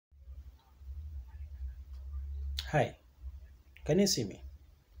Hi, can you see me?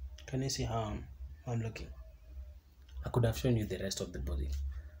 Can you see how I'm looking? I could have shown you the rest of the body,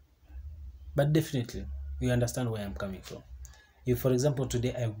 but definitely you understand where I'm coming from. If, for example,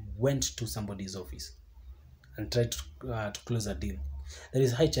 today I went to somebody's office and tried to close a deal, there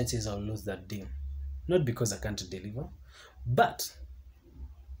is high chances I'll lose that deal. Not because I can't deliver, but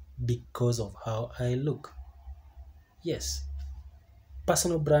because of how I look. Yes,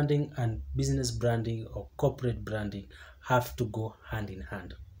 personal branding and business branding or corporate branding have to go hand in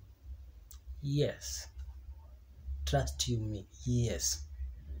hand. Yes, trust you me. Yes.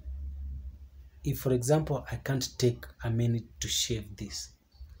 If, for example, I can't take a minute to shave this,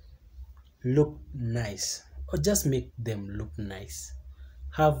 look nice, or just make them look nice,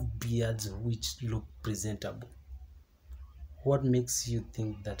 have beards which look presentable, what makes you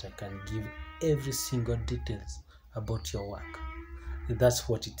think that I can give every single details about your work? That's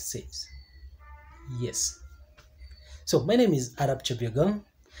what it says. Yes. So my name is Arap Chebiegon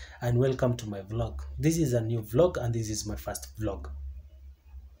and welcome to my vlog. This is a new vlog and this is my first vlog.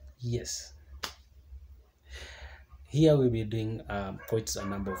 Yes. Here we'll be doing quite a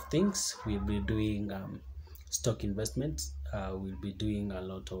number of things. We'll be doing stock investments. We'll be doing a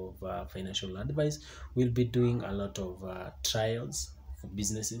lot of financial advice. We'll be doing a lot of trials for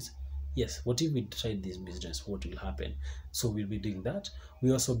businesses. Yes, what if we try this business? What will happen? So we'll be doing that.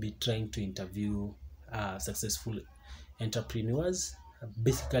 We'll also be trying to interview successful entrepreneurs,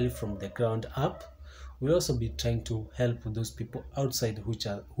 basically from the ground up. We'll also be trying to help those people outside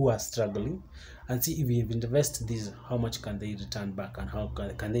who are struggling and see if we invest this, how much can they return back and how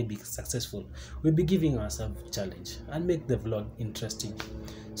can they be successful. We'll be giving ourselves a challenge and make the vlog interesting.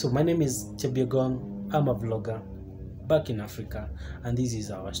 So my name is Chebiegon. I'm a vlogger back in Africa and this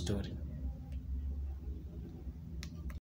is our story.